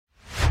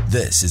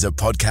This is a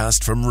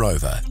podcast from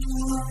Rover.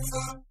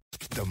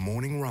 The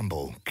Morning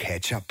Rumble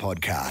Catch-Up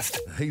Podcast.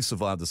 He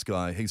survived this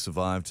guy. He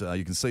survived.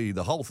 You can see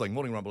the whole thing.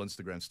 Morning Rumble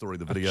Instagram story,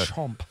 the video.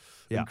 Chomp.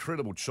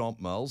 Incredible chomp,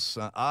 Miles.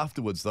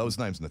 Afterwards, though, his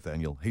name's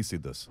Nathaniel. He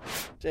said this.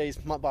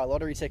 Geez, might buy a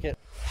lottery ticket.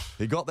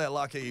 He got that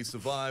lucky. He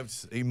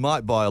survived. He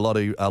might buy a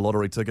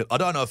lottery ticket. I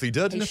don't know if he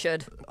did. He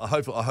should. I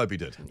hope he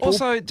did.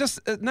 Also, just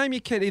name your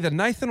kid either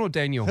Nathan or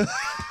Daniel.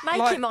 Make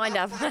your mind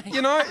up, mate.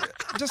 You know,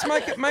 just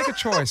make a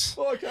choice.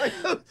 Okay.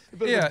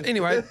 Yeah,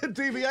 anyway.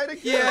 Deviating?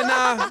 Yeah,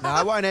 nah. No,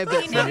 I won't have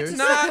that You from need you. to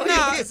say what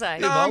you need to say.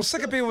 No, I'm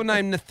sick of people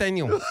named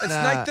Nathaniel. It's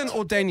Nathan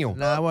or Daniel.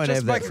 No, I won't just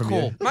have that make from a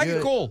call. you. Make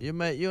a call.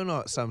 You're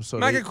not some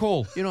sort Make of... a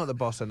call. You're not the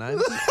boss of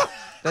names.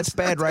 That's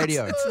bad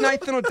radio. It's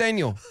Nathan or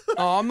Daniel.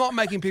 Oh, I'm not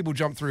making people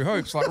jump through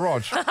hoops like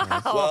Rog.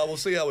 Well, we'll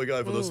see how we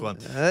go for this one.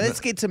 Let's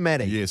get to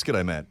Matty. Yes,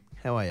 g'day, Matt.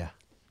 How are you?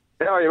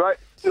 How are you, mate?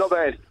 Not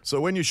bad. So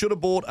when you should have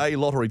bought a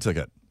lottery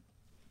ticket.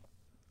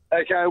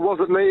 Okay, it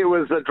wasn't me. It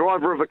was the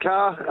driver of a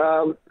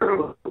car.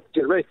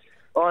 Excuse me.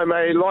 I'm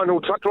a line haul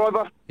truck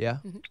driver. Yeah.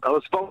 I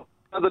was following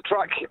the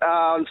truck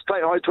on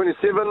State Highway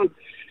 27,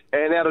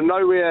 and out of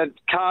nowhere, a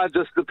car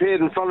just appeared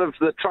in front of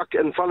the truck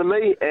in front of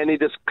me, and he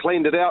just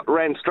cleaned it out,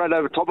 ran straight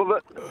over top of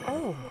it.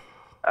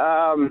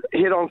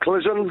 Head-on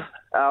collision.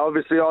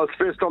 Obviously, I was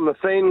first on the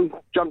scene,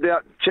 jumped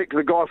out, checked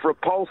the guy for a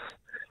pulse.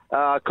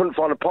 Couldn't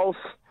find a pulse.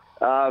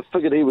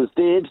 Figured he was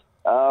dead.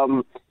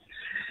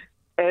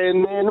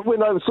 And then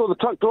went over, saw the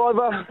truck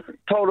driver,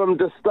 told him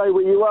to stay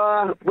where you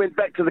are, went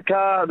back to the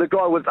car. The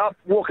guy was up,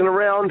 walking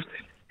around.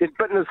 He'd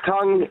bitten his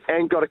tongue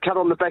and got a cut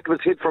on the back of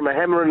his head from a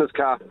hammer in his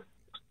car.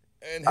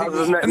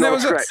 Other than that, And that not a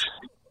was it. scratch.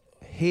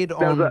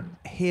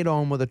 Head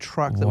on with a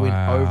truck that went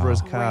Wow. over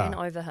his Ran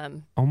car. over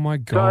him. Oh, my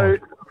So, God.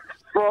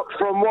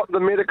 from what the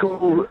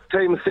medical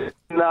team said,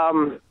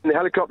 the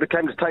helicopter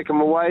came to take him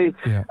away,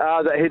 Yeah.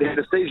 that he'd had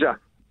a seizure.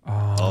 Oh,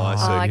 I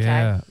see. Oh, okay.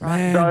 Yeah.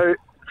 Right. Man.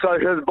 So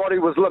his body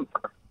was limp.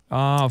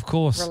 Oh, of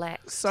course.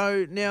 Relax.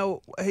 So now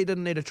he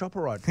didn't need a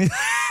chopper ride.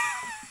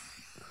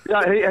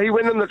 No, he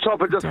went in the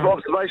chopper just for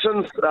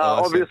observations. I see.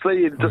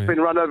 Obviously, he'd just been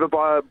run over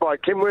by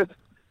Kenworth.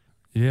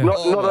 Yeah. Not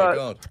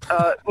God.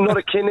 not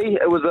a Kenny.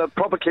 It was a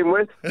proper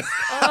Kenworth.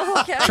 Oh,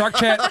 okay. Truck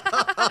chat.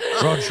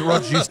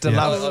 Rog used to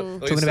love Oh,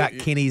 talking so about you-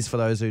 Kennies for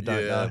those who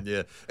don't know.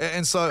 Yeah.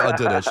 And so I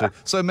did, actually.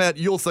 So, Matt,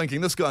 you're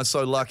thinking, this guy's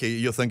so lucky,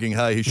 you're thinking,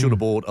 hey, he should have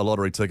bought a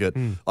lottery ticket.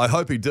 I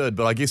hope he did,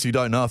 but I guess you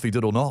don't know if he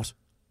did or not.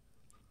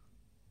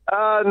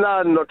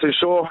 No, not too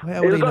sure. How He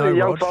would was he only a know,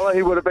 young Rog? fella.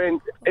 He would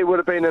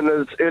have been in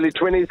his early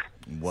 20s.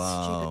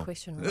 Wow. Stupid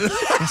question.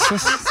 It's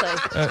just,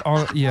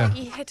 So, yeah.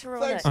 you had to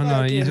roll it. I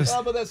know, you just...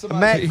 But that's amazing.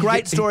 Matt,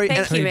 great story.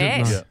 Thank you, did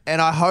Matt. know.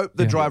 And I hope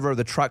the driver of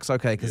the truck's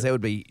okay, because that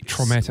would be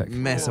Traumatic.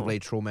 massively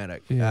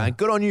traumatic. Yeah.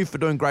 Good on you for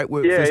doing great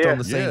work Yeah, first yeah. on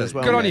the scene Yeah. as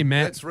well. Good on Matt. you,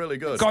 Matt. That's really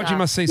good. God, you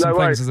must see some No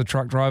things worries. as a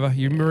truck driver.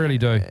 You really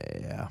do.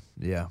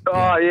 Yeah.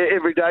 Oh, yeah,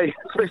 every day.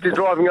 Especially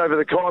driving over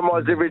the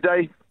Kaiwais every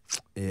day.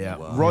 Yeah.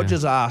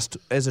 Roger's asked,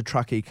 as a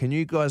truckie, can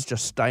you guys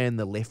just stay in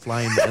the left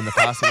lane in the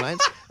passing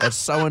lanes? It's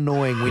so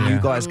annoying when you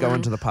guys go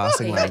into the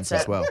passing He lanes hates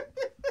as it. well.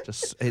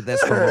 That's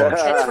from Rog.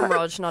 That's from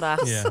Rog, not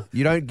us. Yeah.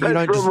 You don't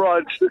From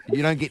Rog.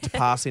 you don't get to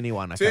pass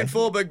anyone, okay?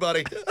 10-4, big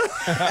buddy.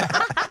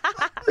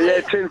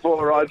 Yeah,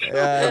 10-4, Rog.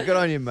 Good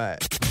on you, mate.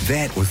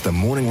 That was the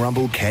Morning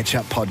Rumble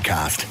Catch-Up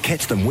Podcast.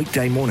 Catch them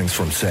weekday mornings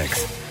from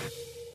 6.